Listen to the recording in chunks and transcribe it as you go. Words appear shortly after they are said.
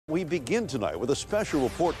We begin tonight with a special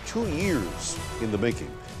report 2 years in the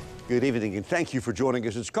making. Good evening and thank you for joining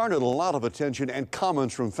us. It's garnered a lot of attention and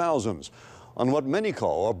comments from thousands on what many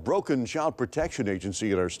call a broken child protection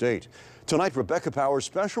agency in our state. Tonight, Rebecca Power's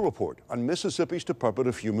special report on Mississippi's Department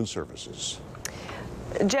of Human Services.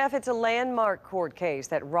 Jeff, it's a landmark court case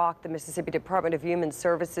that rocked the Mississippi Department of Human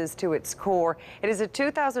Services to its core. It is a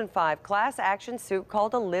 2005 class action suit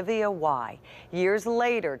called Olivia Y. Years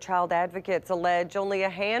later, child advocates allege only a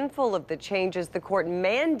handful of the changes the court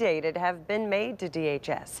mandated have been made to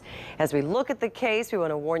DHS. As we look at the case, we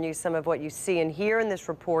want to warn you some of what you see and hear in this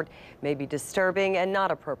report may be disturbing and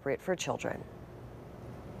not appropriate for children.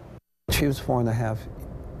 She was 4.5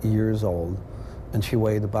 years old, and she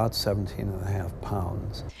weighed about 17.5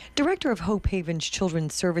 pounds. Director of Hope Haven's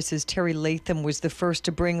Children's Services, Terry Latham, was the first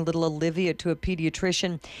to bring little Olivia to a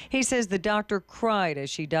pediatrician. He says the doctor cried as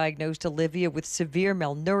she diagnosed Olivia with severe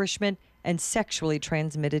malnourishment and sexually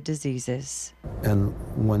transmitted diseases. And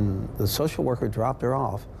when the social worker dropped her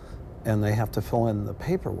off and they have to fill in the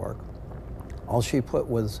paperwork, all she put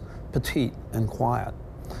was petite and quiet.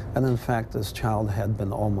 And in fact, this child had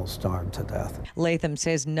been almost starved to death. Latham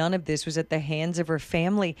says none of this was at the hands of her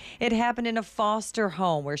family. It happened in a foster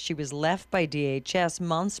home where she was left by DHS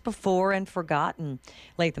months before and forgotten.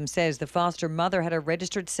 Latham says the foster mother had a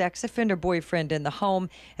registered sex offender boyfriend in the home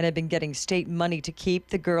and had been getting state money to keep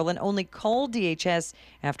the girl, and only called DHS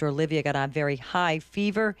after Olivia got a very high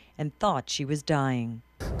fever and thought she was dying.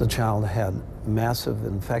 The child had massive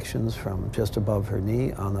infections from just above her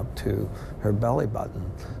knee on up to her belly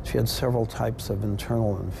button. She had several types of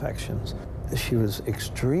internal infections. She was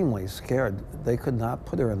extremely scared. They could not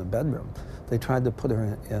put her in a bedroom. They tried to put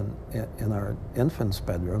her in our infant's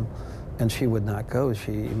bedroom, and she would not go.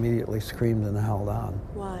 She immediately screamed and held on.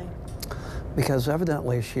 Why? Because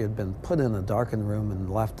evidently she had been put in a darkened room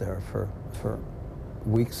and left there for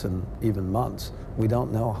weeks and even months. We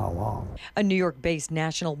don't know how long. A New York-based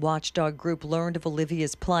national watchdog group learned of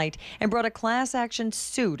Olivia's plight and brought a class action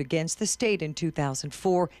suit against the state in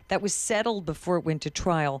 2004 that was settled before it went to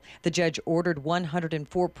trial. The judge ordered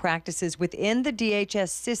 104 practices within the DHS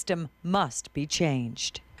system must be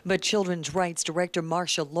changed. But Children's Rights Director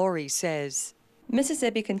Marcia Laurie says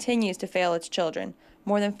Mississippi continues to fail its children.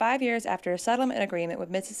 More than 5 years after a settlement agreement with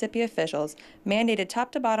Mississippi officials mandated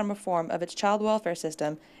top-to-bottom reform of its child welfare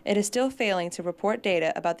system, it is still failing to report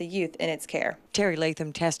data about the youth in its care. Terry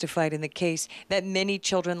Latham testified in the case that many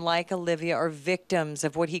children like Olivia are victims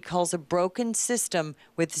of what he calls a broken system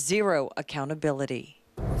with zero accountability.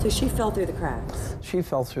 So she fell through the cracks? She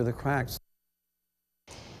fell through the cracks.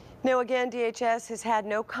 Now, again, DHS has had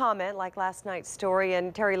no comment like last night's story,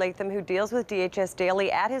 and Terry Latham, who deals with DHS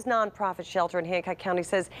daily at his nonprofit shelter in Hancock County,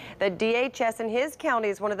 says that DHS in his county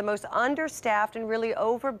is one of the most understaffed and really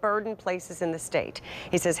overburdened places in the state.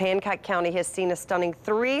 He says Hancock County has seen a stunning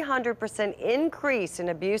 300% increase in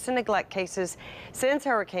abuse and neglect cases since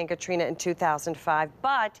Hurricane Katrina in 2005,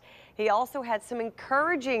 but he also had some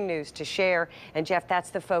encouraging news to share, and Jeff,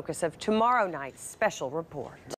 that's the focus of tomorrow night's special report.